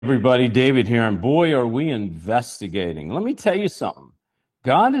everybody, David here, and boy, are we investigating. Let me tell you something.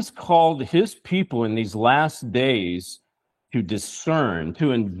 God has called his people in these last days to discern,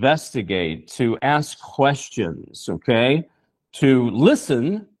 to investigate, to ask questions, okay? To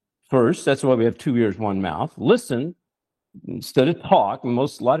listen first. That's why we have 2 ears, 1 mouth. Listen instead of talk. A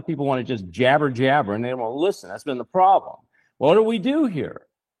lot of people want to just jabber, and they don't want to listen. That's been the problem. What do we do here?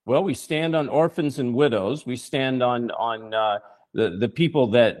 Well, we stand on orphans and widows. We stand on the people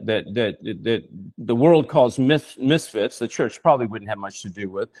that the world calls misfits. The church probably wouldn't have much to do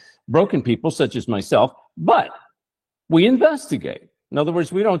with broken people such as myself, but we investigate. In other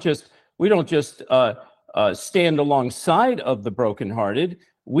words, we don't just stand alongside of the brokenhearted.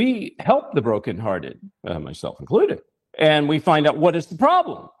 We help the brokenhearted, myself included, and we find out what is the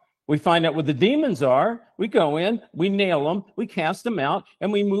problem. We find out what the demons are. We go in, we nail them, we cast them out,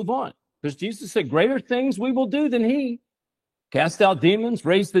 and we move on. Because Jesus said, "Greater things we will do than he." Cast out demons,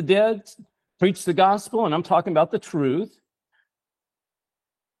 raise the dead, preach the gospel, and I'm talking about the truth.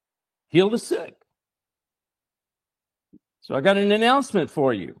 Heal the sick. So I got an announcement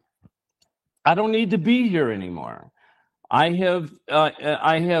for you. I don't need to be here anymore. I have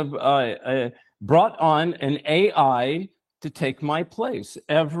brought on an AI to take my place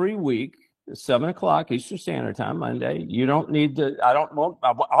every week, 7 o'clock Eastern Standard Time, Monday. You don't need to,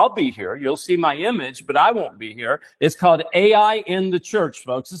 I'll be here. You'll see my image, but I won't be here. It's called AI in the church,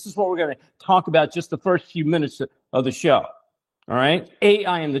 folks. This is what we're going to talk about just the first few minutes of the show. All right?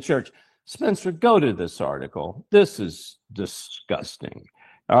 AI in the church. Spencer, go to this article. This is disgusting.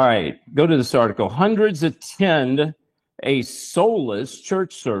 All right, go to this article. Hundreds attend a soulless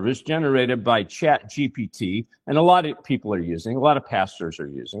church service generated by ChatGPT, and a lot of people are using it. A lot of pastors are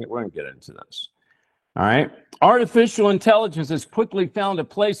using it. We're going to get into this. All right. Artificial intelligence has quickly found a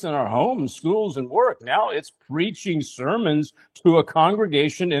place in our homes, schools, and work. Now it's preaching sermons to a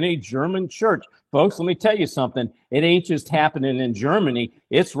congregation in a German church. Folks, let me tell you something. It ain't just happening in Germany.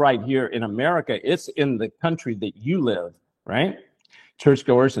 It's right here in America. It's in the country that you live, right?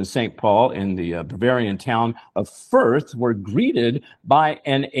 Churchgoers in St. Paul in the Bavarian town of Fürth were greeted by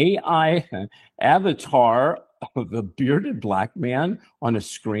an AI avatar of a bearded black man on a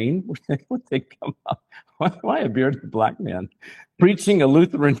screen. Would they come up? Why a bearded black man? Preaching a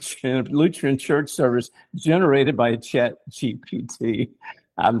Lutheran church service generated by a ChatGPT.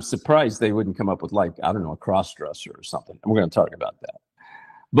 I'm surprised they wouldn't come up with, like, I don't know, a cross-dresser or something. We're going to talk about that.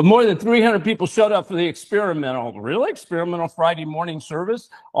 But more than 300 people showed up for the experimental Friday morning service,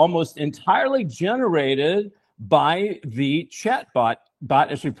 almost entirely generated by the chatbot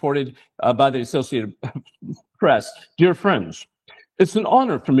as reported by the Associated Press. Dear friends, it's an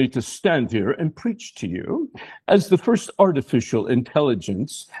honor for me to stand here and preach to you as the first artificial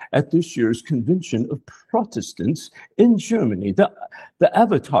intelligence at this year's convention of Protestants in Germany. The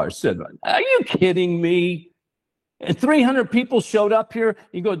avatar said, "Are you kidding me?" And 300 people showed up here.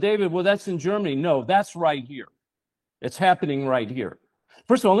 You go, "David, well, that's in Germany." No, that's right here. It's happening right here.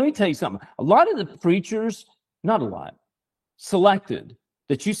 First of all, let me tell you something. A lot of the preachers, not a lot, selected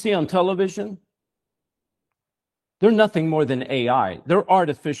that you see on television, they're nothing more than AI. They're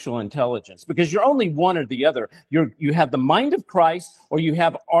artificial intelligence, because you're only one or the other. You have the mind of Christ or you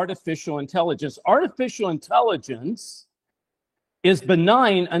have artificial intelligence. Artificial intelligence is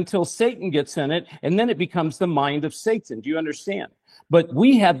benign until Satan gets in it, and then it becomes the mind of Satan. Do you understand? But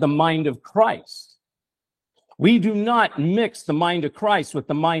we have the mind of Christ. We do not mix the mind of Christ with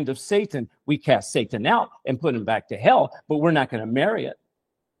the mind of Satan. We cast Satan out and put him back to hell, but we're not going to marry it.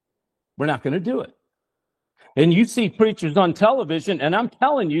 We're not going to do it. And you see preachers on television, and I'm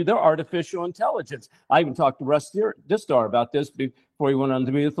telling you, they're artificial intelligence. I even talked to Russ Distar about this before he went on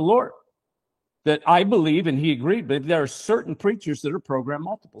to be with the Lord. That I believe, and he agreed, but there are certain preachers that are program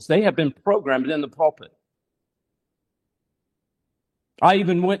multiples. They have been programmed in the pulpit. I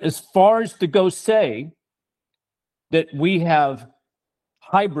even went as far as to go say that we have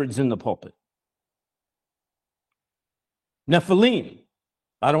hybrids in the pulpit. Nephilim.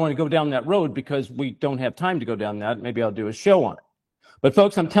 I don't want to go down that road because we don't have time to go down that. Maybe I'll do a show on it. But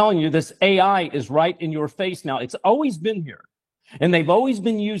folks, I'm telling you, this AI is right in your face now. It's always been here, and they've always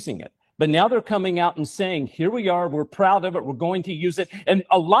been using it. But now they're coming out and saying, here we are, we're proud of it, we're going to use it. And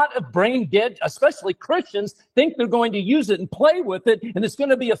a lot of brain dead, especially Christians, think they're going to use it and play with it, and it's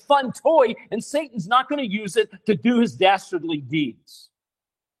going to be a fun toy, and Satan's not going to use it to do his dastardly deeds.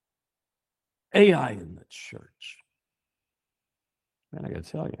 AI in the church. Man, I got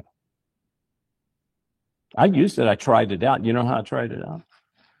to tell you. I used it, I tried it out. You know how I tried it out?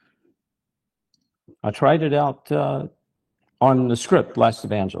 I tried it out on the script, Last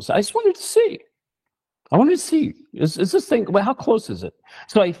Evangelist. I just wanted to see. I want to see, is this thing, well, how close is it?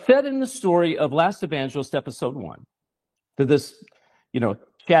 So I fed in the story of Last Evangelist, episode 1, to this,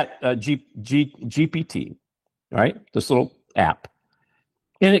 chat GPT, right? This little app.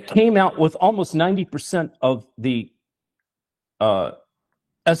 And it came out with almost 90% of the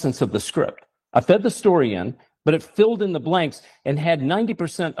essence of the script. I fed the story in, but it filled in the blanks and had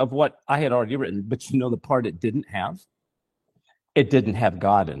 90% of what I had already written. But the part it didn't have? It didn't have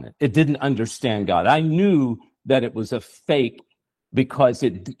God in it. It didn't understand God. I knew that it was a fake because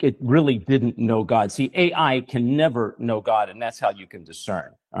it really didn't know God. See, AI can never know God, and that's how you can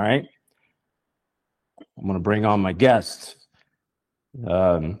discern. All right. I'm going to bring on my guest,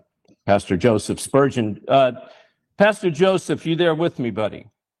 Pastor Joseph Spurgeon. Pastor Joseph, you there with me, buddy?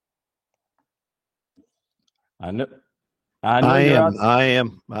 I know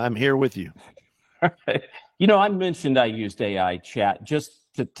I'm here with you. I mentioned I used AI chat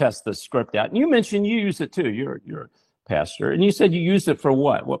just to test the script out. And you mentioned you use it too. You're a pastor. And you said you used it for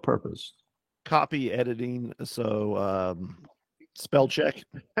what? What purpose? Copy editing. So spell check.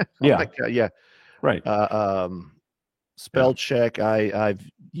 Yeah. Yeah. Right. Spell check. I've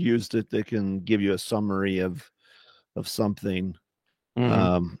used it that can give you a summary of something.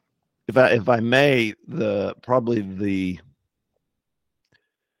 Mm-hmm. If I may, probably the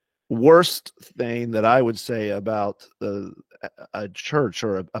worst thing that I would say about a church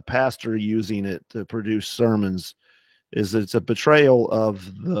or a pastor using it to produce sermons is that it's a betrayal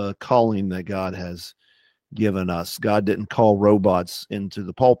of the calling that God has given us. God didn't call robots into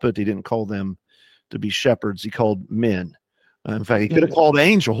the pulpit. He didn't call them to be shepherds. He called men. In fact, he could have called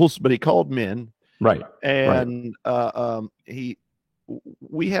angels, but he called men. Right. And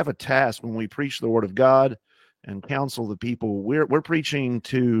we have a task when we preach the word of God and counsel the people. We're preaching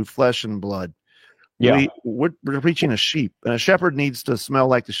to flesh and blood. Yeah. We're preaching a sheep, and a shepherd needs to smell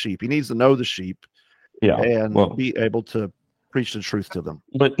like the sheep. He needs to know the sheep, and be able to preach the truth to them.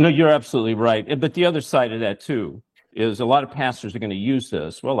 But no, you're absolutely right. But the other side of that too is a lot of pastors are going to use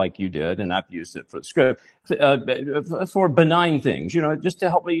this, well, like you did, and I've used it for the script, for benign things, just to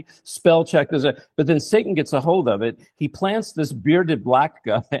help me spell check. But then Satan gets a hold of it. He plants this bearded black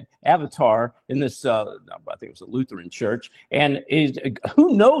avatar in this, I think it was a Lutheran church, and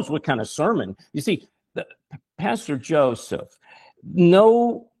who knows what kind of sermon. You see, Pastor Joseph,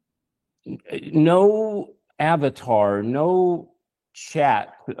 no avatar, no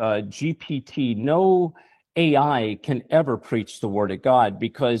chat, GPT, no AI can ever preach the word of God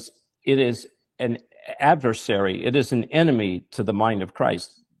because it is an adversary. It is an enemy to the mind of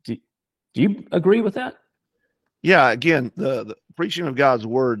Christ. Do you agree with that? Yeah. Again, the preaching of God's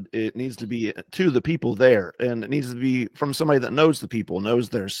word, it needs to be to the people there, and it needs to be from somebody that knows the people, knows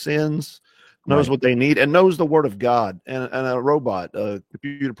their sins, knows what they need, and knows the word of God. And a robot, a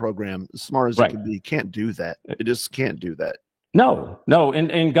computer program, as smart as it can be, can't do that. It just can't do that. No.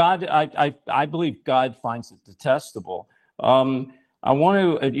 And God, I believe God finds it detestable. I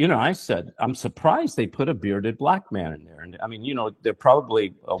want to, I said, I'm surprised they put a bearded black man in there. And I mean, they're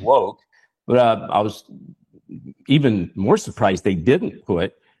probably woke, but I was even more surprised they didn't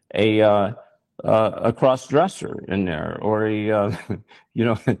put a cross-dresser in there, or in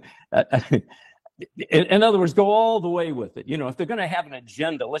other words, go all the way with it. If they're going to have an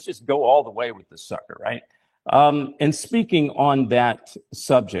agenda, let's just go all the way with the sucker, right? And speaking on that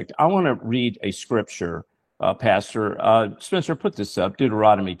subject, I want to read a scripture, Pastor. Spencer, put this up,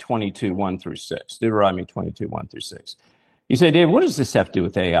 Deuteronomy 22, 1 through 6. Deuteronomy 22, 1 through 6. You say, Dave, what does this have to do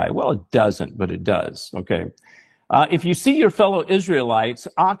with AI? Well, it doesn't, but it does, okay? If you see your fellow Israelites,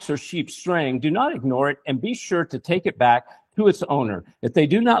 ox or sheep straying, do not ignore it and be sure to take it back to its owner. If they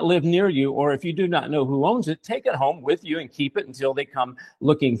do not live near you, or if you do not know who owns it, take it home with you and keep it until they come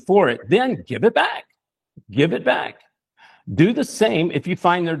looking for it. Then give it back. Give it back. Do the same if you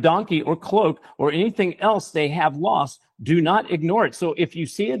find their donkey or cloak or anything else they have lost. Do not ignore it. So if you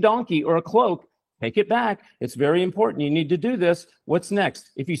see a donkey or a cloak, take it back. It's very important. You need to do this. What's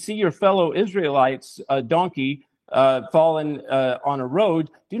next? If you see your fellow Israelites' donkey fallen on a road,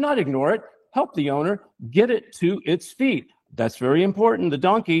 do not ignore it. Help the owner get it to its feet. That's very important. The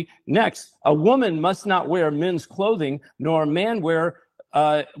donkey. Next, a woman must not wear men's clothing, nor a man wear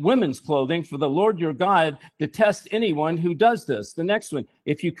women's clothing, for the Lord your God detests anyone who does this. The next one,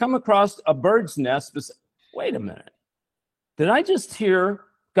 if you come across a bird's nest, wait a minute. Did I just hear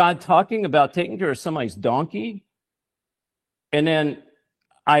God talking about taking care of somebody's donkey? And then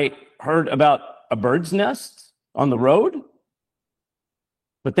I heard about a bird's nest on the road?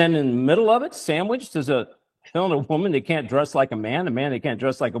 But then in the middle of it, sandwiched, is a woman that can't dress like a man that can't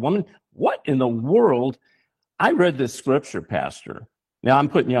dress like a woman. What in the world? I read this scripture, Pastor, Now I'm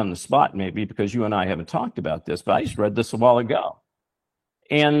putting you on the spot maybe because you and I haven't talked about this, but I just read this a while ago.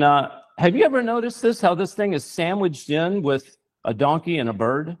 And have you ever noticed this, how this thing is sandwiched in with a donkey and a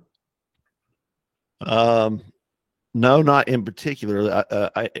bird? Um, no, not in particular.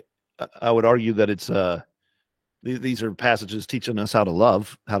 I would argue that it's these are passages teaching us how to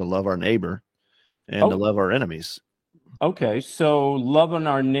love our neighbor and to Oh, love our enemies. okay. So loving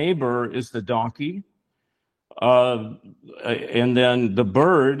our neighbor is the donkey. Uh, and then the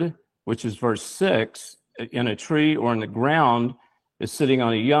bird, which is verse 6, in a tree or in the ground, is sitting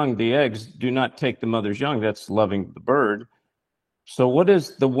on a young. The eggs do not take the mother's young. That's loving the bird. So, what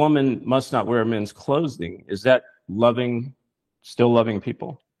is the woman must not wear men's clothing? Is that loving, still loving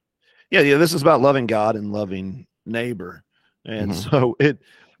people? Yeah. This is about loving God and loving neighbor, and Hmm. so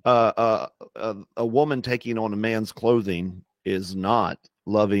a woman taking on a man's clothing is not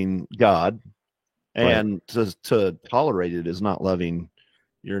loving God, Right. and to tolerate it is not loving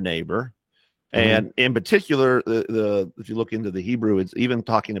your neighbor. Hmm. And in particular, the if you look into the Hebrew, it's even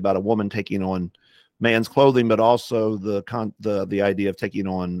talking about a woman taking on man's clothing, but also the idea of taking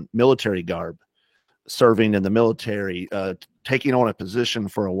on military garb, serving in the military, taking on a position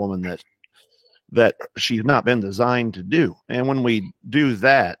for a woman that she's not been designed to do. And when we do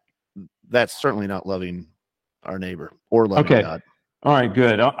that, that's certainly not loving our neighbor or loving Okay. God. All right,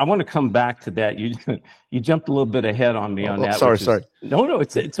 good. I want to come back to that. You you jumped a little bit ahead on me on that, Sorry, which sorry. is no,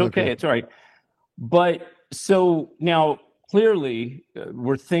 it's okay. Okay. It's all right. But so now clearly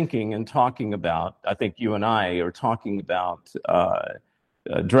we're thinking and talking about, I think you and I are talking about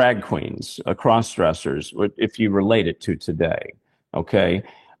drag queens, cross dressers, if you relate it to today. Okay.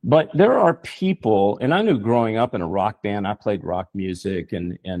 But there are people, and I knew growing up in a rock band, I played rock music,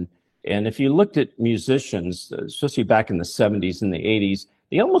 and if you looked at musicians, especially back in the 70s and the 80s,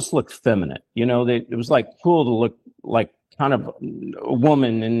 they almost looked feminine. You know, it was like cool to look like kind of a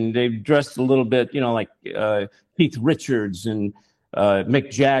woman, and they dressed a little bit, you know, like Keith Richards and Mick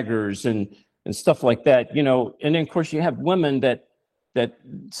Jaggers and stuff like that, you know. And then of course you have women that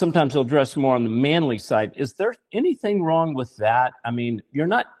sometimes they'll dress more on the manly side. Is there anything wrong with that? I mean, you're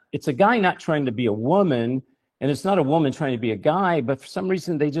not. It's a guy not trying to be a woman, and it's not a woman trying to be a guy. But for some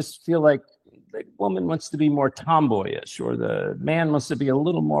reason, they just feel like the woman wants to be more tomboyish, or the man wants to be a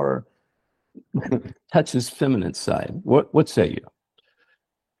little more touch his feminine side. What say you?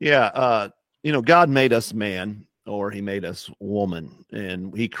 Yeah. God made us man, or he made us woman,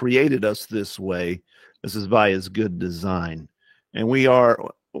 and he created us this way. This is by his good design. And we are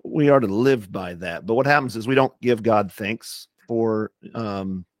to live by that. But what happens is we don't give God thanks for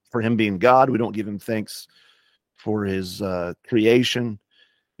him being God. We don't give him thanks for his creation.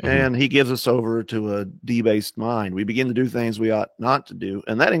 Mm-hmm. And he gives us over to a debased mind. We begin to do things we ought not to do.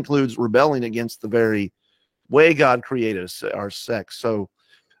 And that includes rebelling against the very way God created us, our sex. So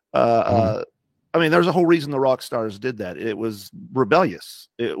Mm-hmm. I mean, there's a whole reason the rock stars did that. It was rebellious.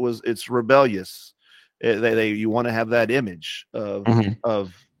 It's rebellious. You want to have that image Mm-hmm.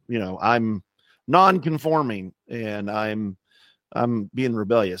 of I'm non-conforming and I'm being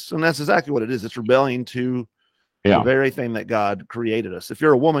rebellious, and that's exactly what it is. It's rebelling to the Yeah. very thing that God created us. If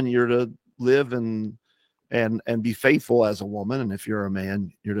you're a woman, you're to live and be faithful as a woman, and if you're a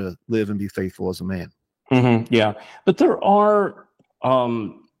man, you're to live and be faithful as a man. Mm-hmm. Yeah. But there are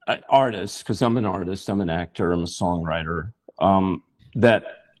artists, because I'm an artist, I'm an actor, I'm a songwriter, that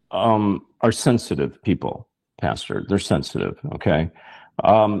are sensitive people, Pastor. They're sensitive. Okay.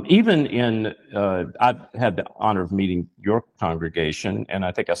 Even in, I've had the honor of meeting your congregation, and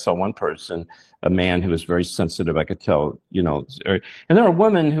I think I saw one person, a man who was very sensitive. I could tell, you know, and there are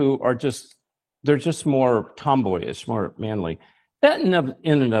women who are just, they're just more tomboyish, more manly. That in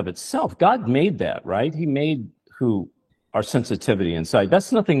and of itself, God made that, right? He made who our sensitivity inside.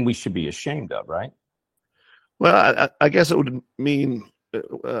 That's nothing we should be ashamed of, right? Well, I guess it would mean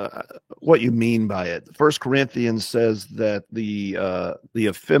what you mean by it. First Corinthians says that the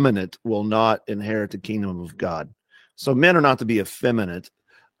effeminate will not inherit the kingdom of God. So men are not to be effeminate.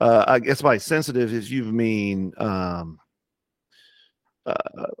 I guess by sensitive, if you mean uh,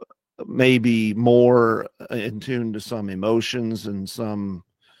 maybe more in tune to some emotions and some.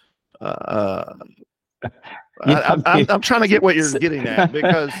 Uh, Yeah, I mean, I'm trying to get what you're getting at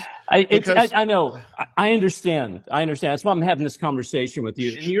because because I know. I understand. I understand. That's why I'm having this conversation with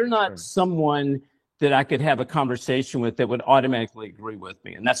you. And you're not sure. someone that I could have a conversation with that would automatically agree with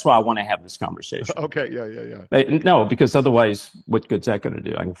me. And that's why I want to have this conversation. Okay, yeah. No, because otherwise, what good's that going to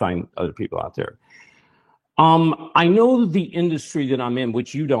do? I can find other people out there. I know the industry that I'm in,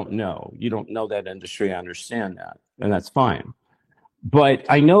 which you don't know. You don't know that industry. I understand that, and that's fine. But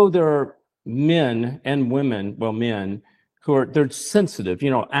I know there are men and women, well, men they're sensitive,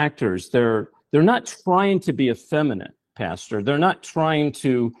 actors. They're not trying to be effeminate, Pastor. They're not trying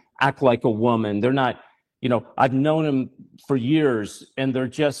to act like a woman. They're not, I've known them for years, and they're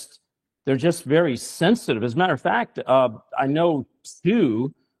just very sensitive. As a matter of fact, I know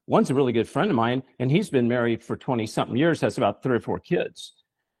two. One's a really good friend of mine, and he's been married for 20 something years, has about 3 or 4 kids.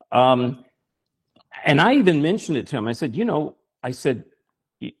 Um, and I even mentioned it to him. I said, I said,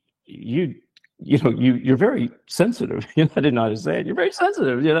 you, you're very sensitive. I didn't know how to say it. You're very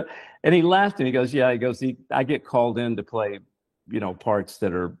sensitive. And he laughed and he goes, yeah, I get called in to play, parts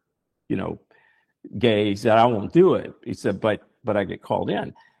that are, gay. He said, I won't do it. He said, but I get called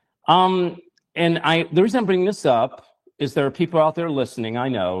in. Um, and the reason I'm bringing this up is there are people out there listening, I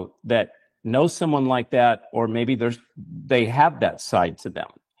know, that know someone like that, or maybe they have that side to them.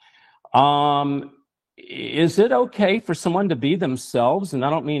 Is it okay for someone to be themselves? And I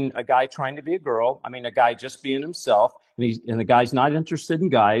don't mean a guy trying to be a girl. I mean a guy just being himself. And the guy's not interested in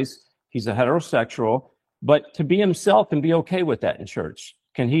guys. He's a heterosexual, but to be himself and be okay with that in church.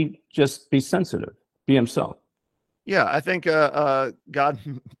 Can he just be sensitive, be himself? Yeah, I think God,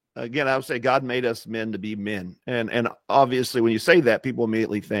 again, I would say God made us men to be men, and obviously when you say that, people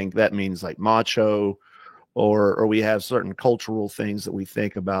immediately think that means like macho, or we have certain cultural things that we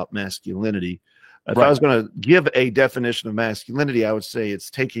think about masculinity. If I was going to give a definition of masculinity, I would say it's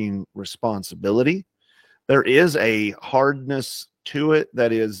taking responsibility. There is a hardness to it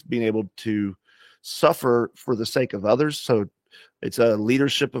that is being able to suffer for the sake of others. So it's a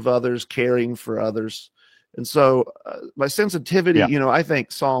leadership of others, caring for others. And so my sensitivity, I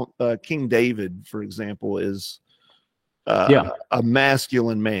think King David, for example, is a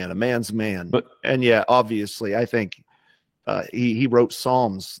masculine man, a man's man. And obviously, I think he wrote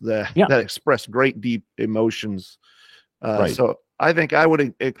Psalms that express great, deep emotions. So I think I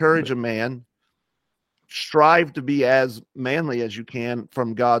would encourage a man, strive to be as manly as you can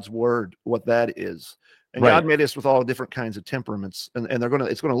from God's word, what that is. And God made us with all different kinds of temperaments, and it's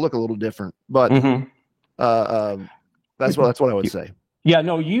going to look a little different, but that's what I would say. Yeah,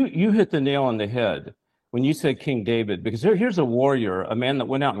 no, you hit the nail on the head when you said King David, because here's a warrior, a man that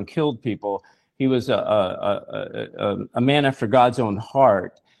went out and killed people. He was a man after God's own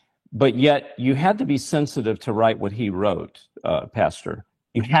heart, but yet you had to be sensitive to write what he wrote, Pastor.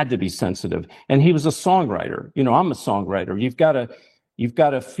 You had to be sensitive, and he was a songwriter. I'm a songwriter. You've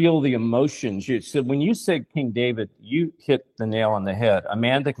got to feel the emotions. So when you said King David, you hit the nail on the head. A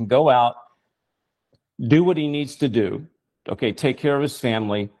man that can go out, do what he needs to do, okay, take care of his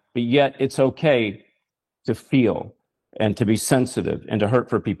family, but yet it's okay to feel and to be sensitive and to hurt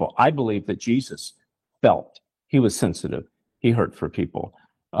for people. I believe that Jesus felt. He was sensitive. He hurt for people.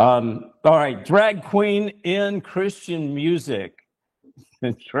 All right, drag queen in Christian music.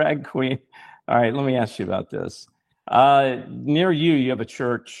 Drag queen. All right, let me ask you about this. Near you have a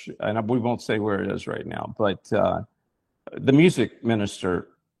church, and we won't say where it is right now, but the music minister,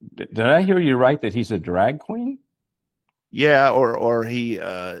 did I hear you right that he's a drag queen? Yeah, or he's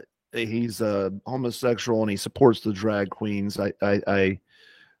homosexual and he supports the drag queens.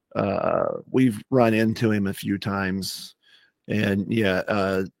 We've run into him a few times, and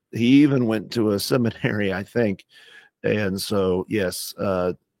he even went to a seminary, I think. And so yes,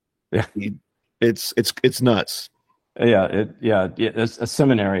 it's nuts. It's a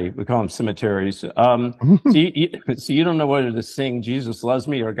seminary. We call them cemeteries. So you don't know whether to sing "Jesus Loves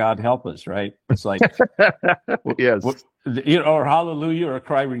Me" or "God Help Us," right? It's like, yes, or "Hallelujah" or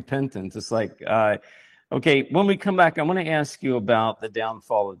 "Cry Repentance." It's like, okay. When we come back, I want to ask you about the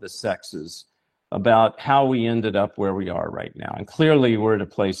downfall of the sexes, about how we ended up where we are right now, and clearly we're at a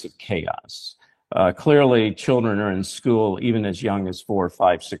place of chaos. Clearly, children are in school even as young as 4,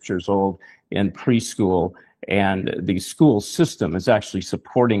 5, 6 years old in preschool. And the school system is actually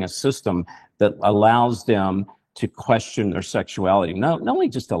supporting a system that allows them to question their sexuality. Not only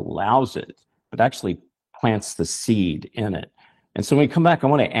just allows it, but actually plants the seed in it. And so when we come back, I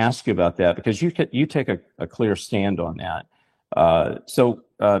want to ask you about that, because you take a clear stand on that. So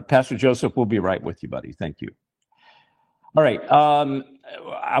Pastor Joseph, we'll be right with you, buddy. Thank you. All right.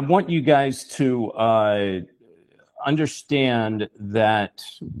 I want you guys to understand that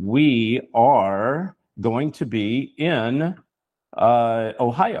we are going to be in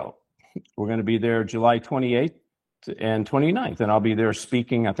Ohio. We're going to be there July 28th and 29th, and I'll be there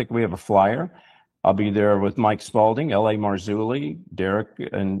speaking. I think we have a flyer. I'll be there with Mike Spalding, L.A. Marzulli, Derek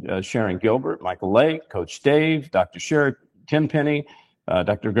and Sharon Gilbert, Michael Lake, Coach Dave, Dr. Sherrick, Tim Penny,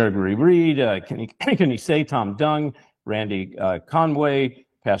 Dr. Gregory Reed, Kenny Say, Tom Dung, Randy Conway,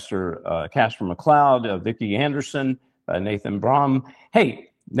 Pastor Casper McLeod, Vicki Anderson, Nathan Branham,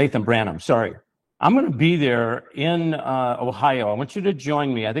 sorry. I'm going to be there in Ohio. I want you to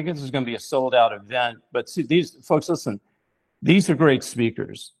join me. I think this is going to be a sold out event. But see, these folks, listen, these are great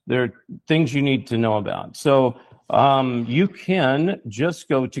speakers. They're things you need to know about. So you can just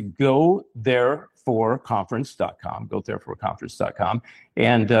go to gothereforconference.com, gothereforconference.com,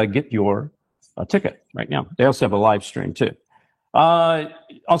 and get your ticket right now. They also have a live stream too.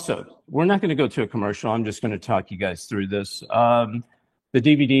 Also, we're not going to go to a commercial. I'm just going to talk you guys through this. The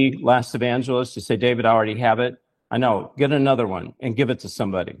DVD, Last Evangelist, you say, David, I already have it. I know, get another one and give it to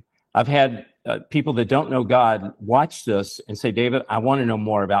somebody. I've had people that don't know God watch this and say, David, I want to know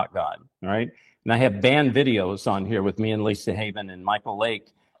more about God. All right. And I have banned videos on here with me and Lisa Haven and Michael Lake.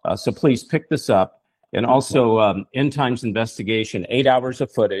 So please pick this up. And also Endtimes Investigation, 8 hours of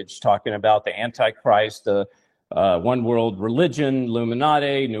footage talking about the Antichrist, the one world religion,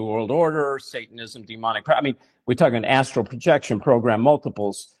 Illuminati, New World Order, Satanism, demonic. I mean, we're talking astral projection program,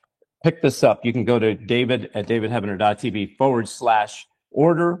 multiples. Pick this up. You can go to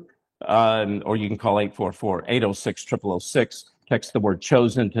david@davidheavener.tv/order, or you can call 844-806-0006. Text the word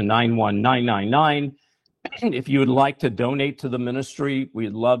chosen to 91999. If you would like to donate to the ministry,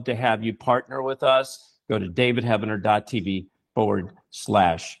 we'd love to have you partner with us. Go to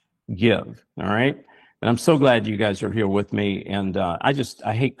davidheavener.tv/give. All right. And I'm so glad you guys are here with me. And I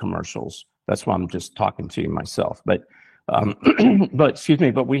hate commercials. That's why I'm just talking to you myself. But excuse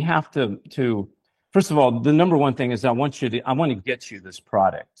me, but we have to first of all, the number one thing is I want to get you this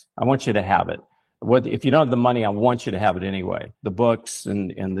product. I want you to have it. If you don't have the money, I want you to have it anyway, the books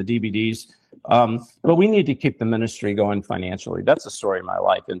and the DVDs. But we need to keep the ministry going financially. That's the story of my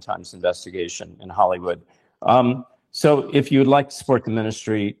life, Endtimes Investigation in Hollywood. So if you would like to support the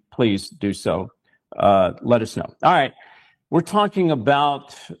ministry, please do so. Let us know. All right. We're talking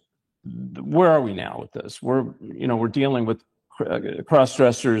about, where are we now with this? We're dealing with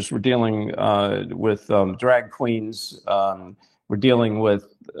cross-dressers. We're dealing with drag queens. We're dealing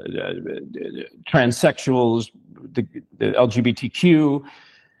with transsexuals, the LGBTQ.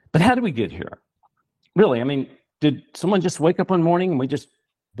 But how did we get here? Really, I mean, did someone just wake up one morning and we just,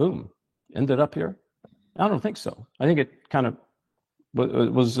 boom, ended up here? I don't think so. I think it kind of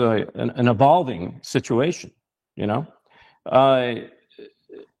was an evolving situation, you know?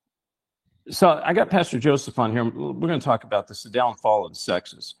 So I got Pastor Joseph on here. We're going to talk about this, the downfall of the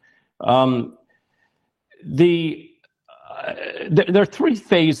sexes. There are three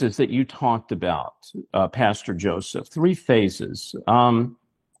phases that you talked about, Pastor Joseph, three phases.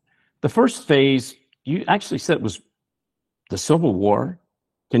 The first phase, you actually said was the Civil War.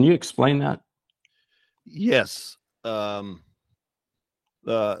 Can you explain that? Yes. So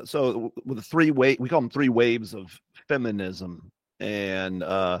with the we call them three waves of feminism. And,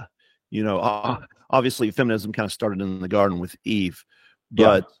 obviously feminism kind of started in the garden with Eve,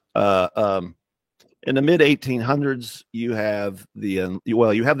 but in the mid 1800s, you have the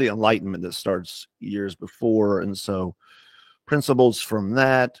Enlightenment that starts years before. And so principles from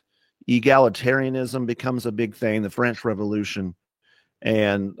that, egalitarianism becomes a big thing, the French Revolution.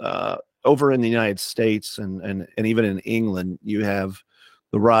 And over in the United States and even in England, you have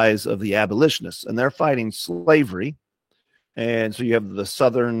the rise of the abolitionists, and they're fighting slavery. And so you have the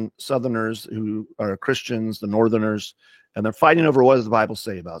Southerners who are Christians, the Northerners, and they're fighting over what does the Bible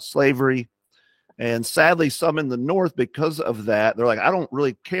say about slavery. And sadly, some in the North, because of that, they're like, I don't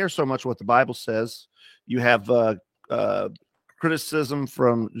really care so much what the Bible says. You have criticism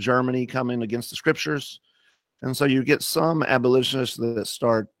from Germany coming against the scriptures. And so you get some abolitionists that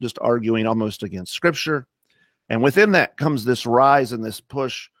start just arguing almost against scripture. And within that comes this rise and this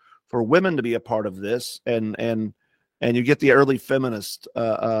push for women to be a part of this. And you get the early feminists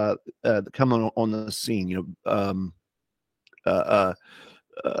coming on the scene,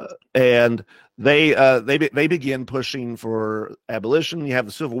 and they begin pushing for abolition. You have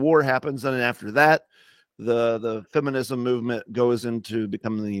the Civil War happens, and then after that, the feminism movement goes into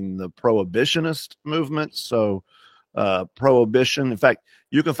becoming the prohibitionist movement. So prohibition. In fact,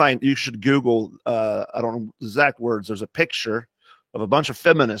 you should Google, I don't know exact words. There's a picture of a bunch of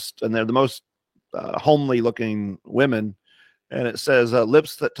feminists, and they're the most homely looking women. And it says,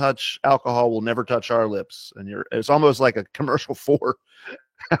 lips that touch alcohol will never touch our lips. And it's almost like a commercial for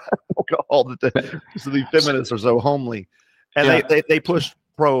alcohol. So these feminists are so homely. And they push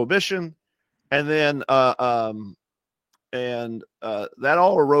prohibition. And then, that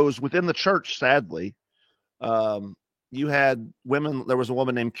all arose within the church, sadly. You had women, there was a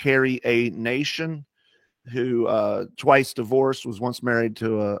woman named Carrie A. Nation, who twice divorced, was once married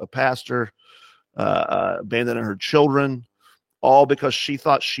to a pastor, abandoning her children, all because she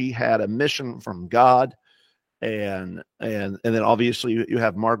thought she had a mission from God. and then obviously you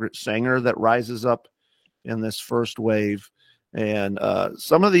have Margaret Sanger that rises up in this first wave. And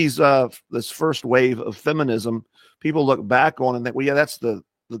some of these this first wave of feminism, people look back on and think, well, yeah, that's the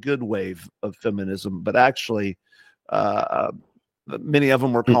good wave of feminism. But actually, many of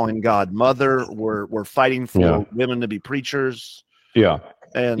them were calling God mother, were fighting for women to be preachers, and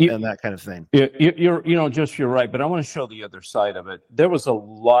that kind of thing. You're right, but I want to show the other side of it. There was a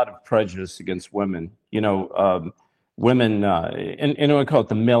lot of prejudice against women. Women, and I call it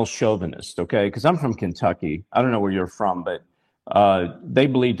the male chauvinist. Okay, because I'm from Kentucky. I don't know where you're from, but they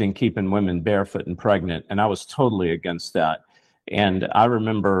believed in keeping women barefoot and pregnant, and I was totally against that. And I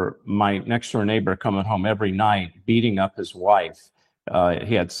remember my next door neighbor coming home every night beating up his wife.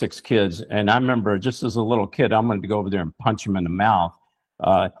 He had 6 kids, and I remember just as a little kid, I wanted to go over there and punch him in the mouth.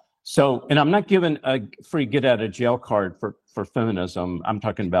 And I'm not giving a free get out of jail card for feminism. I'm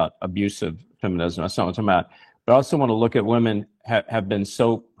talking about abusive feminism. That's not what I'm talking about. But I also want to look at women have been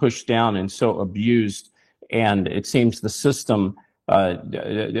so pushed down and so abused. And it seems the system,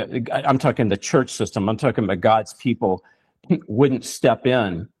 I'm talking the church system, I'm talking about God's people, wouldn't step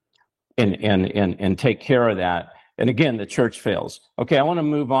in and take care of that. And again, the church fails. Okay, I want to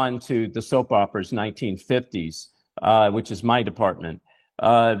move on to the soap operas, 1950s, which is my department.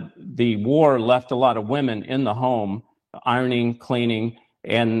 The war left a lot of women in the home, ironing, cleaning.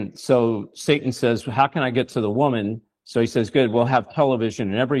 And so Satan says, how can I get to the woman? So he says, good, we'll have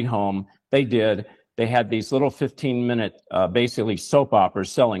television in every home. They did. They had these little 15-minute, basically soap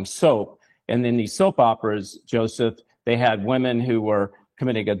operas selling soap. And then these soap operas, Joseph, they had women who were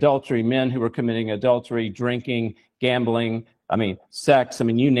committing adultery, men who were committing adultery, drinking, gambling, sex,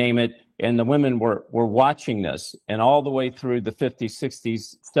 you name it. And the women were watching this. And all the way through the 50s,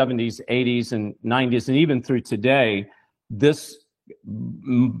 60s, 70s, 80s, and 90s, and even through today, this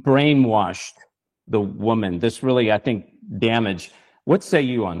brainwashed the woman. This really, I think, damaged. What say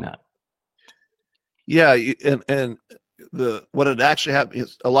you on that? Yeah, and what had actually happened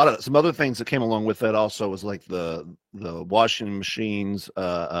is some other things that came along with that also was like the washing machines,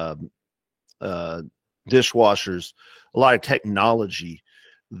 dishwashers, a lot of technology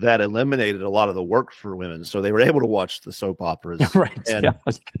that eliminated a lot of the work for women, so they were able to watch the soap operas. Right. And, yeah.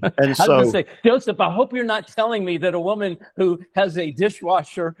 and so, I was going to say, Joseph, I hope you're not telling me that a woman who has a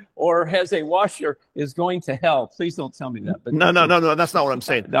dishwasher or has a washer is going to hell. Please don't tell me that. But no, that's not what I'm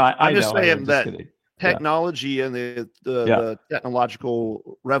saying. No, I'm just saying that technology and the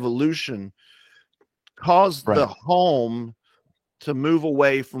technological revolution caused the home to move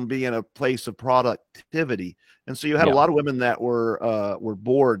away from being a place of productivity. And so you had a lot of women that were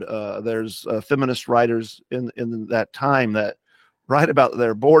bored. There's feminist writers in that time that write about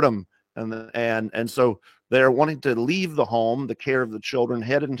their boredom, and so they're wanting to leave the home, the care of the children,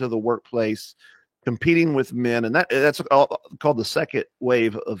 head into the workplace, competing with men, and that's called the second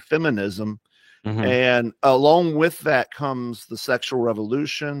wave of feminism. Mm-hmm. And along with that comes the sexual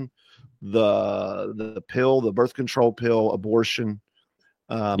revolution, the pill, the birth control pill, abortion.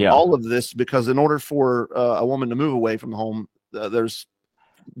 All of this, because in order for a woman to move away from the home, there's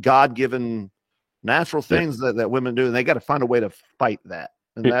God-given natural things that women do, and they got to find a way to fight that,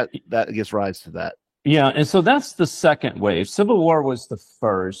 and that gives rise to that. Yeah, and so that's the second wave. Civil War was the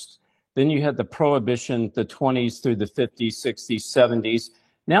first. Then you had the Prohibition, the 20s through the 50s, 60s, 70s.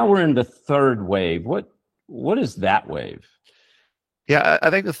 Now we're in the third wave. What is that wave? Yeah, I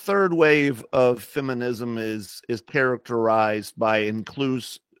think the third wave of feminism is characterized by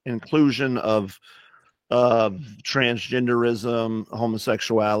inclusion of transgenderism,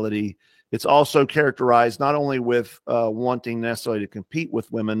 homosexuality. It's also characterized not only with wanting necessarily to compete with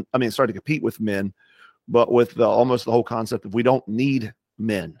women, to compete with men, but with almost the whole concept of we don't need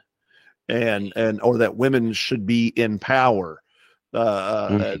men, and or that women should be in power,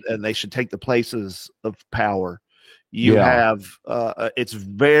 and they should take the places of power. You have it's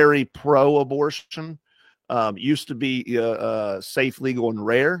very pro-abortion. Used to be safe, legal, and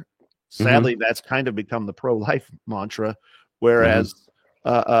rare. Sadly, that's kind of become the pro-life mantra. Whereas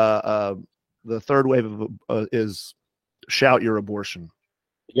the third wave is shout your abortion.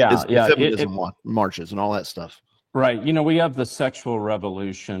 Feminism marches and all that stuff. Right. We have the sexual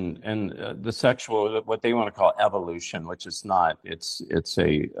revolution and the sexual, what they want to call evolution, which is not. It's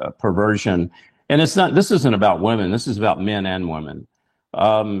a perversion. And it's not. This isn't about women. This is about men and women.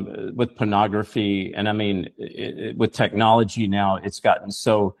 With pornography, and with technology now, it's gotten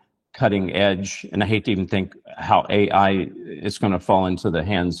so cutting edge. And I hate to even think how AI is going to fall into the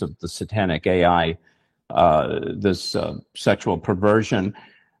hands of the satanic AI, this sexual perversion.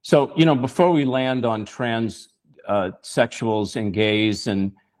 So, before we land on transsexuals and gays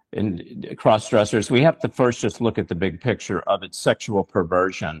and and cross dressers, we have to first just look at the big picture of its sexual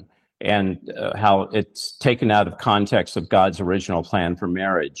perversion and how it's taken out of context of God's original plan for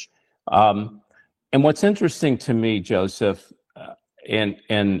marriage. And what's interesting to me, Joseph,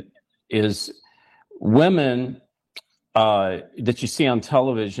 and is women that you see on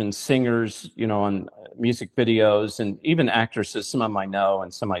television, singers, on music videos, and even actresses. Some of them I know,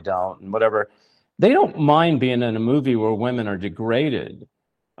 and some I don't, and whatever. They don't mind being in a movie where women are degraded,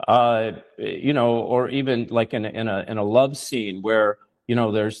 or even like in a love scene where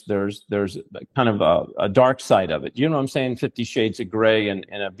there's kind of a dark side of it. You know what I'm saying? 50 Shades of Grey and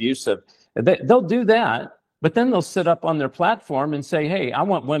abusive. They'll do that, but then they'll sit up on their platform and say, "Hey, I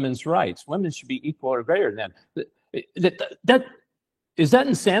want women's rights. Women should be equal or greater than that." Is that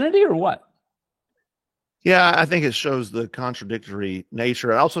insanity or what? Yeah, I think it shows the contradictory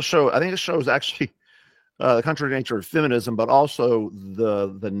nature. I think it shows actually the contrary nature of feminism, but also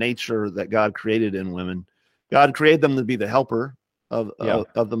the nature that God created in women. God created them to be the helper of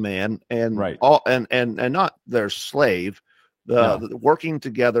the man, and Right. and not their slave, the working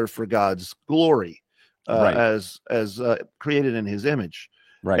together for God's glory, Right. as created in His image.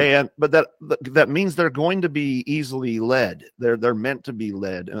 Right. But that means they're going to be easily led. They're meant to be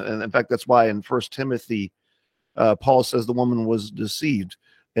led, and in fact, that's why in First Timothy, Paul says the woman was deceived,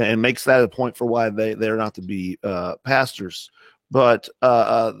 and makes that a point for why they're not to be pastors. But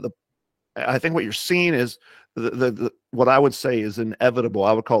I think what you're seeing is what I would say is inevitable.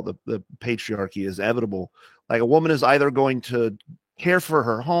 I would call it the patriarchy is inevitable. Like a woman is either going to care for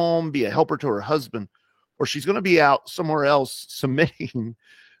her home, be a helper to her husband, or she's going to be out somewhere else submitting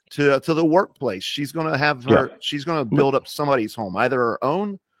to the workplace. She's going to have she's going to build up somebody's home, either her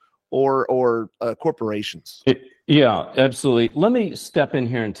own or corporations. Yeah, absolutely. Let me step in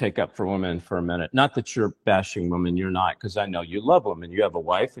here and take up for women for a minute. Not that you're bashing women, you're not, because I know you love women. You have a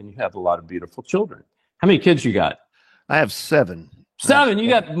wife and you have a lot of beautiful children. How many kids you got? I have 7. 7. You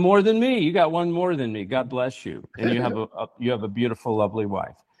got more than me. You got one more than me. God bless you. And you have a beautiful, lovely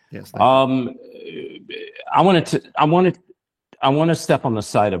wife. Yes. I want to step on the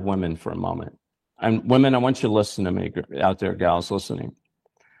side of women for a moment. And women, I want you to listen to me out there, gals listening.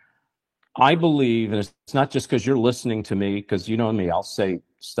 I believe, and it's not just because you're listening to me, because you know me, I'll say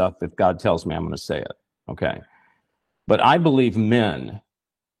stuff if God tells me I'm going to say it. Okay. But I believe men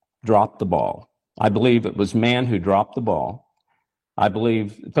dropped the ball. I believe it was man who dropped the ball. I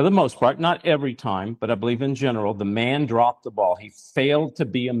believe, for the most part, not every time, but I believe in general, the man dropped the ball. He failed to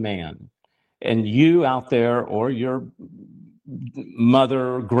be a man. And you out there, or your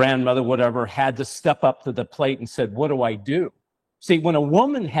mother, grandmother, whatever, had to step up to the plate and said, what do I do? See, when a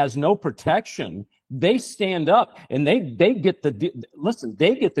woman has no protection, they stand up and they get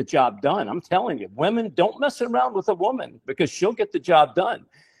they get the job done. I'm telling you, women, don't mess around with a woman because she'll get the job done.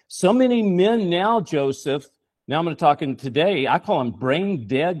 So many men now, Joseph, now I'm going to talk in today, I call them brain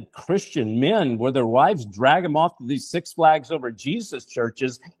dead Christian men where their wives drag them off to these Six Flags Over Jesus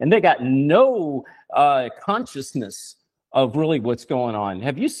churches and they got no consciousness of really what's going on.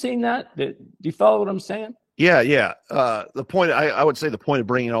 Have you seen that? Do you follow what I'm saying? Yeah. The point I would say the point of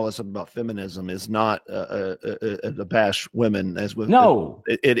bringing all this up about feminism is not to bash women as with no.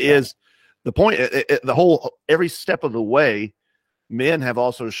 It is the point. The whole every step of the way, men have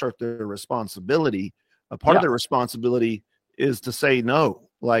also shirked their responsibility. A part of their responsibility is to say no.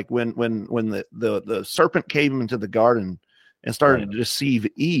 Like when the serpent came into the garden and started to deceive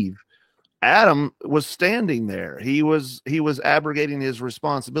Eve, Adam was standing there. He was abrogating his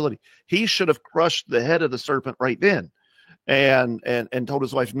responsibility. He should have crushed the head of the serpent right then, and told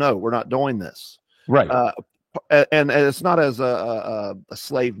his wife, "No, we're not doing this." Right. And it's not as a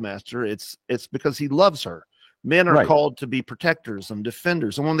slave master. It's because he loves her. Men are called to be protectors and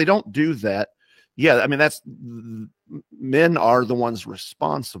defenders, and when they don't do that, I mean men are the ones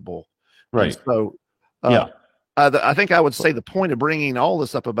responsible. Right. And so, I think I would say the point of bringing all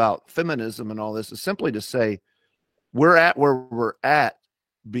this up about feminism and all this is simply to say we're at where we're at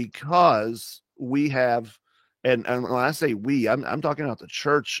because we have, and when I say we, I'm talking about the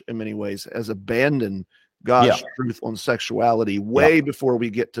church in many ways, has abandoned God's truth on sexuality way before we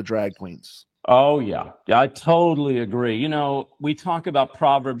get to drag queens. Oh, yeah, I totally agree. You know, we talk about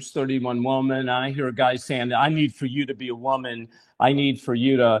Proverbs 31 woman. I hear guys saying, I need for you to be a woman. I need for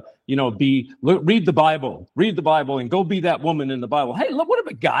you to, read the Bible and go be that woman in the Bible. Hey, look, what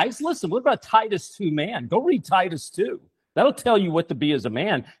about guys? Listen, what about Titus 2, man? Go read Titus 2. That'll tell you what to be as a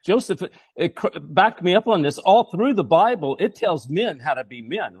man. Joseph, back me up on this. All through the Bible, it tells men how to be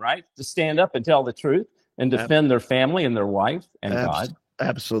men, right? To stand up and tell the truth and defend their family and their wife and God.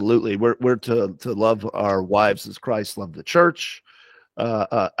 Absolutely. We're to love our wives as Christ loved the church.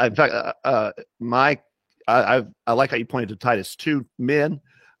 In fact, I like how you pointed to Titus 2 men.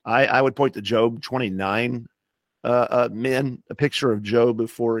 I would point to Job 29 men, a picture of Job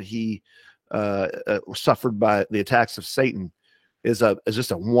before he suffered by the attacks of Satan is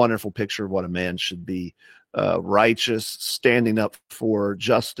just a wonderful picture of what a man should be. Righteous, standing up for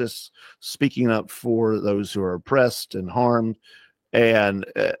justice, speaking up for those who are oppressed and harmed, and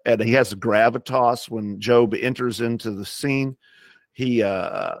he has a gravitas when Job enters into the scene. He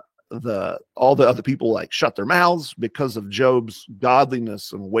the all the other people like shut their mouths because of Job's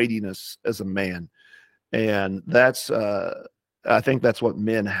godliness and weightiness as a man, and that's I think that's what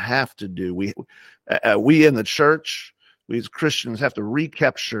men have to do. We in the church, we as Christians have to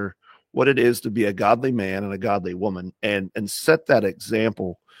recapture what it is to be a godly man and a godly woman, and set that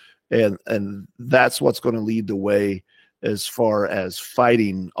example, and that's what's going to lead the way as far as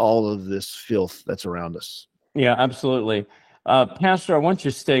fighting all of this filth that's around us. Yeah, absolutely. Pastor, I want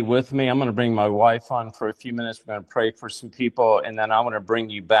you to stay with me. I'm going to bring my wife on for a few minutes. We're going to pray for some people, and then I want to bring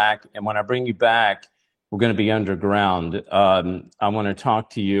you back. And when I bring you back, we're going to be underground. I want to talk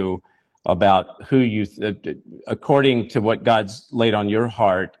to you about who you, according to what God's laid on your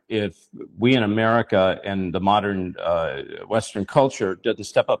heart, if we in America and the modern Western culture doesn't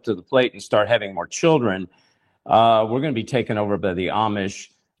step up to the plate and start having more children, we're going to be taken over by the Amish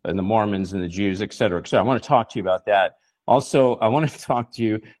and the Mormons and the Jews, et cetera, et cetera. I want to talk to you about that. Also, I want to talk to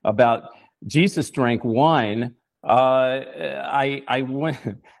you about Jesus drank wine. I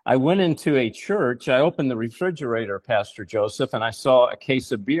went into a church. I opened the refrigerator, Pastor Joseph, and I saw a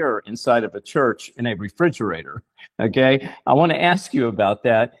case of beer inside of a church in a refrigerator. Okay, I want to ask you about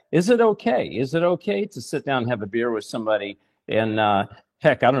that. Is it okay? Is it okay to sit down and have a beer with somebody and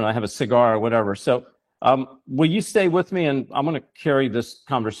heck, I don't know, have a cigar or whatever? So, will you stay with me? And I'm going to carry this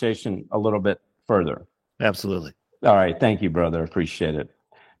conversation a little bit further. Absolutely. All right. Thank you, brother. Appreciate it.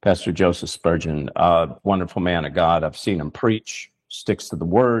 Pastor Joseph Spurgeon, wonderful man of God. I've seen him preach, sticks to the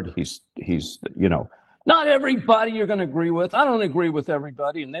word. He's, not everybody you're going to agree with. I don't agree with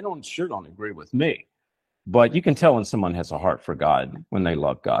everybody, and they sure don't agree with me. But you can tell when someone has a heart for God, when they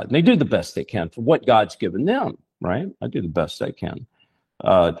love God. And they do the best they can for what God's given them, right? I do the best I can.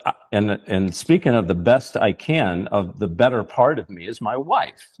 And speaking of the best I can, of the better part of me is my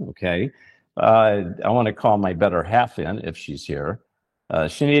wife. Okay, I want to call my better half in if she's here.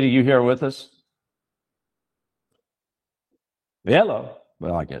 Shanita, you here with us? Hello.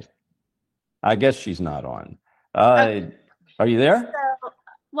 Well, I guess she's not on. Are you there?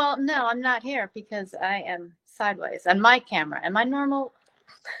 Well, no, I'm not here because I am sideways on my camera. Am I normal?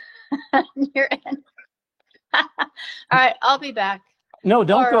 You're in. All right, I'll be back. No,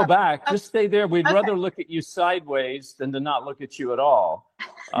 don't go back. Just stay there. We'd rather look at you sideways than to not look at you at all.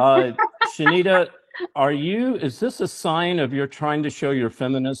 Shanita, is this a sign of you're trying to show your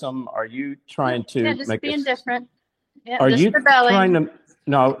feminism? Are you trying to just being different? Yeah, are just you rebelling. trying to,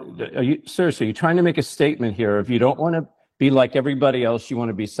 no, are you trying to make a statement here? If you don't want to be like everybody else, you want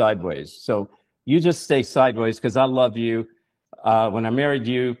to be sideways. So you just stay sideways because I love you. When I married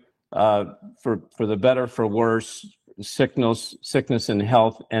you, for the better, for worse, sickness and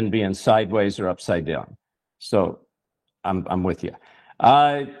health, and being sideways or upside down. So I'm with you.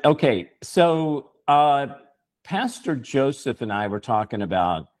 Okay, so Pastor Joseph and I were talking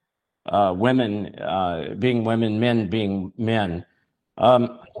about women being women, men being men.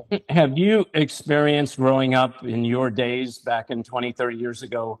 Have you experienced growing up in your days back in 20, 30 years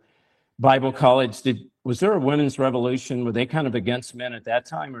ago, Bible college? Was there a women's revolution? Were they kind of against men at that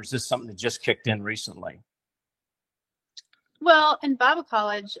time, or is this something that just kicked in recently? Well, in Bible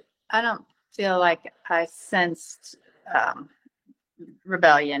college, I don't feel like I sensed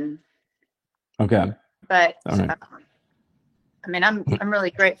rebellion. Okay. But right. I mean, I'm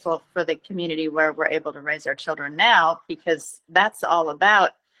really grateful for the community where we're able to raise our children now, because that's all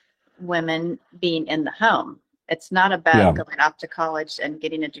about women being in the home. It's not about going off to college and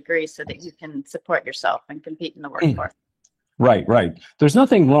getting a degree so that you can support yourself and compete in the workforce. Right. There's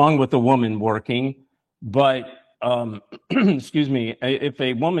nothing wrong with a woman working, but excuse me, if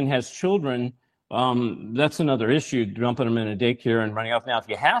a woman has children, that's another issue, dumping them in a daycare and running off. Now, if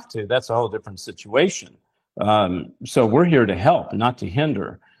you have to, that's a whole different situation. So we're here to help, not to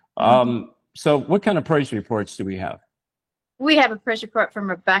hinder. So what kind of praise reports do we have? We have a praise report from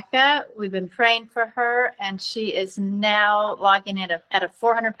Rebecca. We've been praying for her, and she is now logging in at a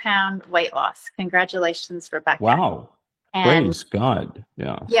 400-pound weight loss. Congratulations, Rebecca. Wow. And praise God.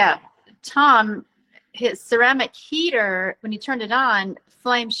 Yeah. Tom, his ceramic heater, when he turned it on,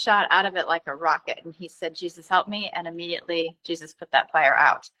 flames shot out of it like a rocket. And he said, Jesus, help me. And immediately Jesus put that fire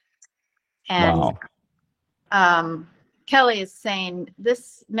out. And Kelly is saying,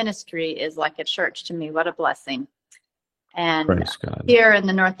 this ministry is like a church to me. What a blessing. And Praise God. here in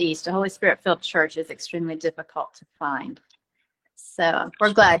the Northeast, a Holy Spirit-filled church is extremely difficult to find. So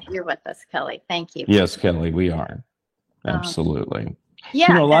we're glad you're with us, Kelly. Thank you. Yes, Kelly, we are. Absolutely. Yeah.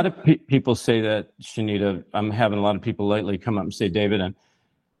 You know, a lot of people say that, Shanita. I'm having a lot of people lately come up and say, David,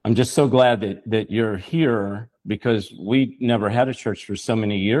 I'm just so glad that you're here, because we never had a church for so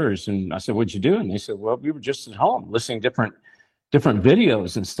many years. And I said, what'd you do? And they said, well, we were just at home listening to different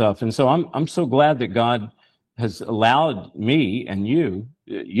videos and stuff. And so I'm so glad that God has allowed me and you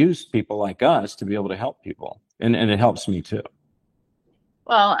use people like us to be able to help people. And it helps me too.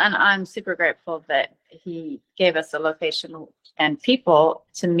 Well, and I'm super grateful that he gave us a location and people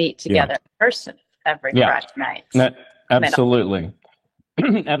to meet together in person every Friday night. Absolutely.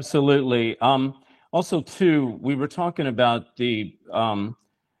 Absolutely. Also, too, we were talking about the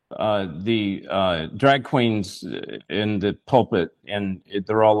drag queens in the pulpit, and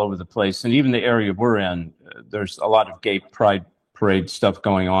they're all over the place. And even the area we're in, there's a lot of gay pride parade stuff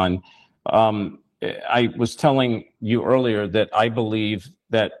going on. I was telling you earlier that I believe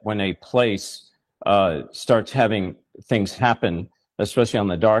that when a place starts having things happen, especially on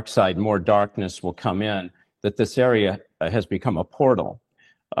the dark side, more darkness will come in, that this area has become a portal.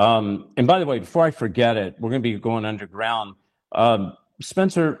 And by the way, before I forget it, we're going to be going underground.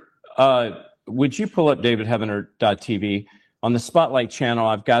 Spencer, would you pull up davidheavener.tv? On the Spotlight channel,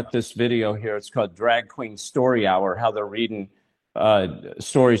 I've got this video here. It's called Drag Queen Story Hour, how they're reading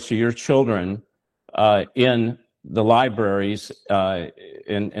stories to your children in the libraries,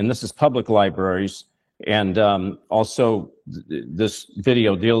 and this is public libraries. And also, this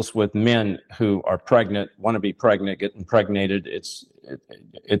video deals with men who are pregnant, want to be pregnant, get impregnated. It's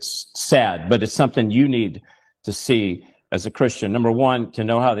sad, but it's something you need to see as a Christian. Number one, to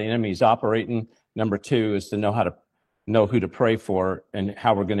know how the enemy is operating. Number two is to know who to pray for and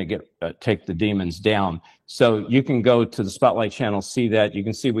how we're going to take the demons down. So you can go to the Spotlight channel, see that. You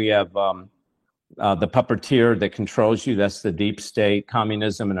can see we have the puppeteer that controls you. That's the deep state,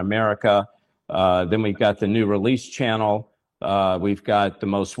 communism in America. Then we've got the New Release channel. We've got the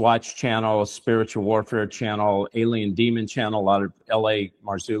Most Watched channel, Spiritual Warfare channel, Alien Demon channel, a lot of L.A.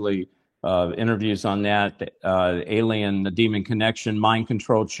 Marzulli interviews on that, Alien, the Demon Connection, Mind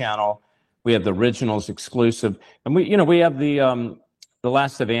Control channel. We have the Originals exclusive. And we have the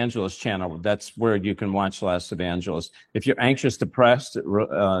Last Evangelist channel. That's where you can watch Last Evangelist. If you're anxious, depressed,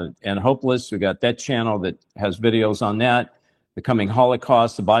 and hopeless, we got that channel that has videos on that. The Coming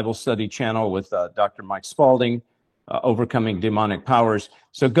Holocaust, the Bible Study channel with Dr. Mike Spalding, Overcoming Demonic Powers.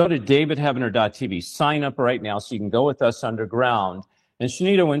 So go to davidheavener.tv. Sign up right now so you can go with us underground. And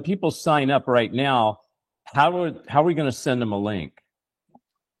Shanita, when people sign up right now, how are we going to send them a link?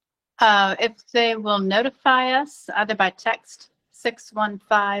 If they will notify us either by text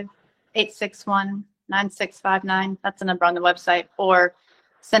 615-861-9659, that's the number on the website, or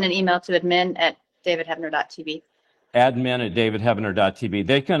send an email to admin@davidheavener.tv. admin@davidheavener.tv.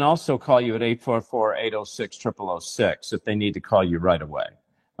 They can also call you at 844-806-0006 if they need to call you right away.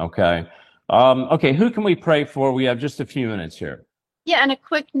 Okay. Okay, who can we pray for? We have just a few minutes here. Yeah, and a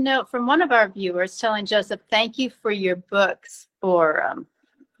quick note from one of our viewers telling Joseph, thank you for your books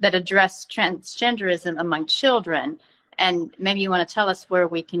that address transgenderism among children. And maybe you want to tell us where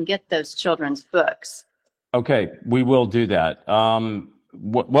we can get those children's books. Okay, we will do that.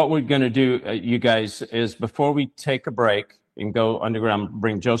 What we're going to do, you guys, is before we take a break and go underground,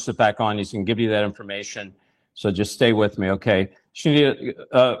 bring Joseph back on. He's going to give you that information. So just stay with me, okay?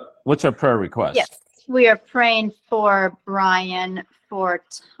 Shanita, what's our prayer request? Yes, we are praying for Brian, for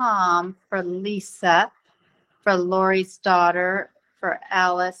Tom, for Lisa, for Lori's daughter, for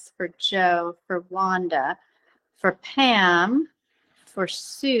Alice, for Joe, for Wanda, for Pam, for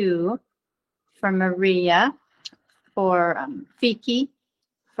Sue, for Maria, for Fiki,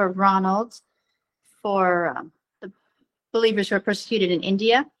 for Ronald, for the believers who are persecuted in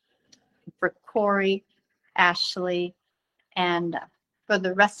India, for Corey, Ashley, and for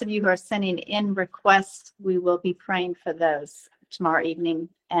the rest of you who are sending in requests. We will be praying for those tomorrow evening.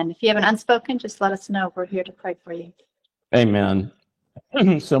 And if you have an unspoken, just let us know. We're here to pray for you. Amen.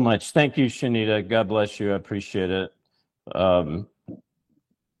 So much. Thank you, Shanita. God bless you. I appreciate it. I'm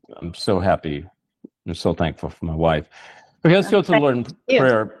so happy. I'm so thankful for my wife. Okay, let's go to the Lord in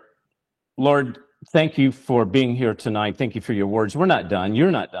prayer. Lord, thank you for being here tonight. Thank you for your words. We're not done.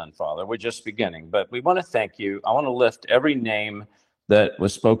 You're not done, Father. We're just beginning. But we want to thank you. I want to lift every name that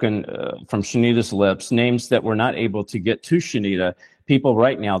was spoken from Shanita's lips, names that were not able to get to Shanita, people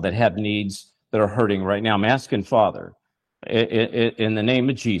right now that have needs that are hurting right now. I'm asking, Father, in the name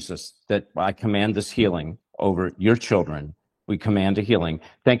of Jesus, that I command this healing over your children. We command a healing.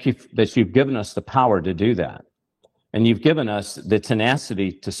 Thank you that you've given us the power to do that. And you've given us the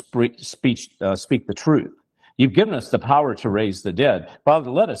tenacity to speak the truth. You've given us the power to raise the dead.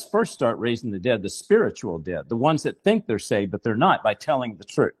 Father, let us first start raising the dead, the spiritual dead, the ones that think they're saved, but they're not, by telling the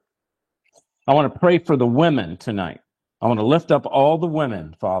truth. I want to pray for the women tonight. I want to lift up all the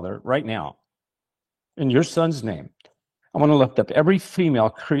women, Father, right now, in your Son's name. I want to lift up every female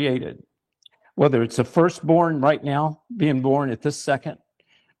created, whether it's a firstborn right now, being born at this second,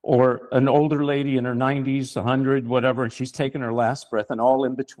 or an older lady in her 90s, 100, whatever, and she's taking her last breath, and all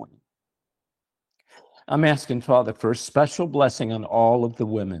in between. I'm asking, Father, for a special blessing on all of the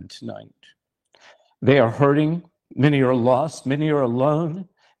women tonight. They are hurting. Many are lost. Many are alone.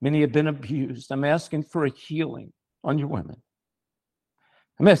 Many have been abused. I'm asking for a healing on your women.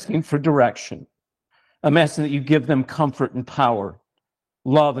 I'm asking for direction. I'm asking that you give them comfort and power,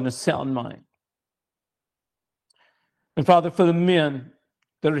 love, and a sound mind. And Father, for the men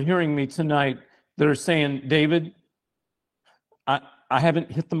that are hearing me tonight that are saying, David, I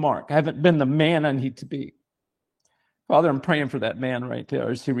haven't hit the mark. I haven't been the man I need to be. Father, I'm praying for that man right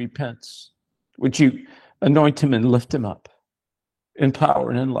there as he repents. Would you anoint him and lift him up in power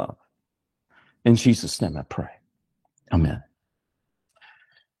and in love? In Jesus' name I pray. Amen.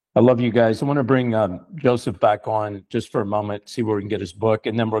 I love you guys. I want to bring Joseph back on just for a moment, see where we can get his book,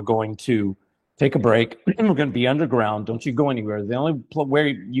 and then we're going to take a break. And we're going to be underground. Don't you go anywhere. The only where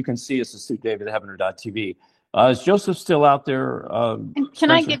you can see us is through davidheavener.tv. Is Joseph still out there?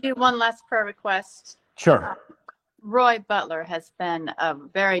 Can I give you one last prayer request? Sure. Roy Butler has been a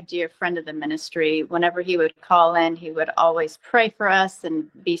very dear friend of the ministry. Whenever he would call in, he would always pray for us and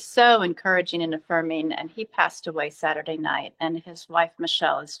be so encouraging and affirming. And he passed away Saturday night, and his wife,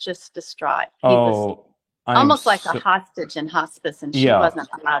 Michelle, is just distraught. He was almost like a hostage in hospice, and she wasn't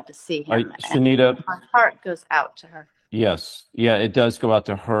allowed to see him. Shanita, our heart goes out to her. Yes. Yeah, it does go out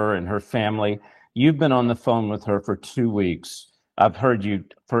to her and her family. You've been on the phone with her for 2 weeks. I've heard you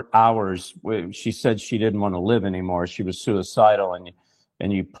for hours. She said she didn't want to live anymore. She was suicidal,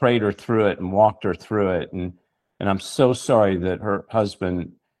 and you prayed her through it and walked her through it. And I'm so sorry that her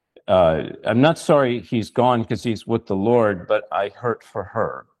husband, I'm not sorry he's gone because he's with the Lord, but I hurt for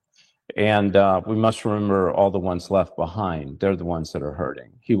her. And we must remember all the ones left behind. They're the ones that are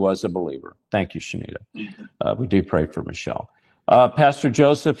hurting. He was a believer. Thank you, Shanita. We do pray for Michelle. Pastor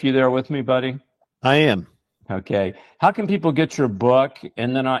Joseph, you there with me, buddy? I am. Okay. How can people get your book?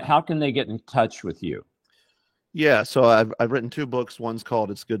 And then how can they get in touch with you? Yeah, so I've written 2 books. One's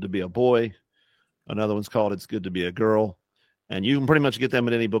called It's Good to Be a Boy. Another one's called It's Good to Be a Girl. And you can pretty much get them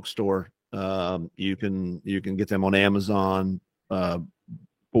at any bookstore. You can get them on Amazon,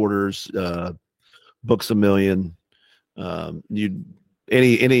 Borders, Books A Million,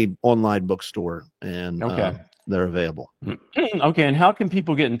 any online bookstore, and they're available. Okay, and how can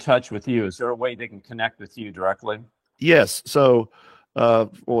people get in touch with you? Is there a way they can connect with you directly? Yes. So,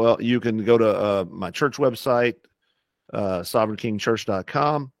 well, you can go to my church website,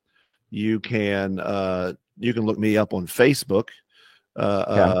 sovereignkingchurch.com. You can look me up on Facebook,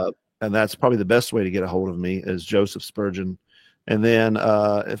 and that's probably the best way to get a hold of me is Joseph Spurgeon. And then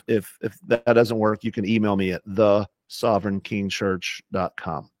if that doesn't work, you can email me at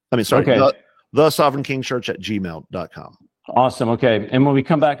thesovereignkingchurch.com. thesovereignKingchurch@gmail.com. Awesome. Okay. And when we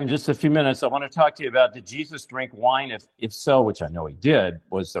come back in just a few minutes, I want to talk to you about, did Jesus drink wine? If so, which I know he did,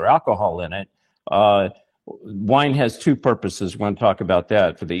 was there alcohol in it? Wine has 2 purposes. We're going to talk about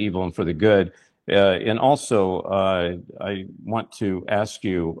that, for the evil and for the good. And also, I want to ask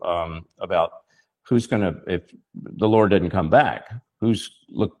you about who's going to, if the Lord didn't come back, who's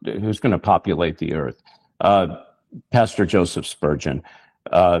going to populate the earth? Pastor Joseph Spurgeon.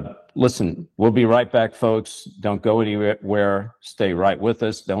 Listen, we'll be right back, folks. Don't go anywhere. Stay right with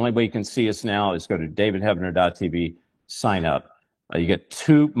us. The only way you can see us now is go to davidheavener.tv, sign up. You get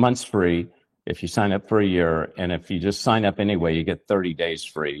 2 months free if you sign up for a year. And if you just sign up anyway, you get 30 days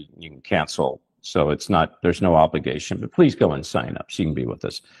free. You can cancel. So there's no obligation. But please go and sign up so you can be with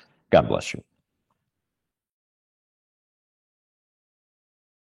us. God bless you.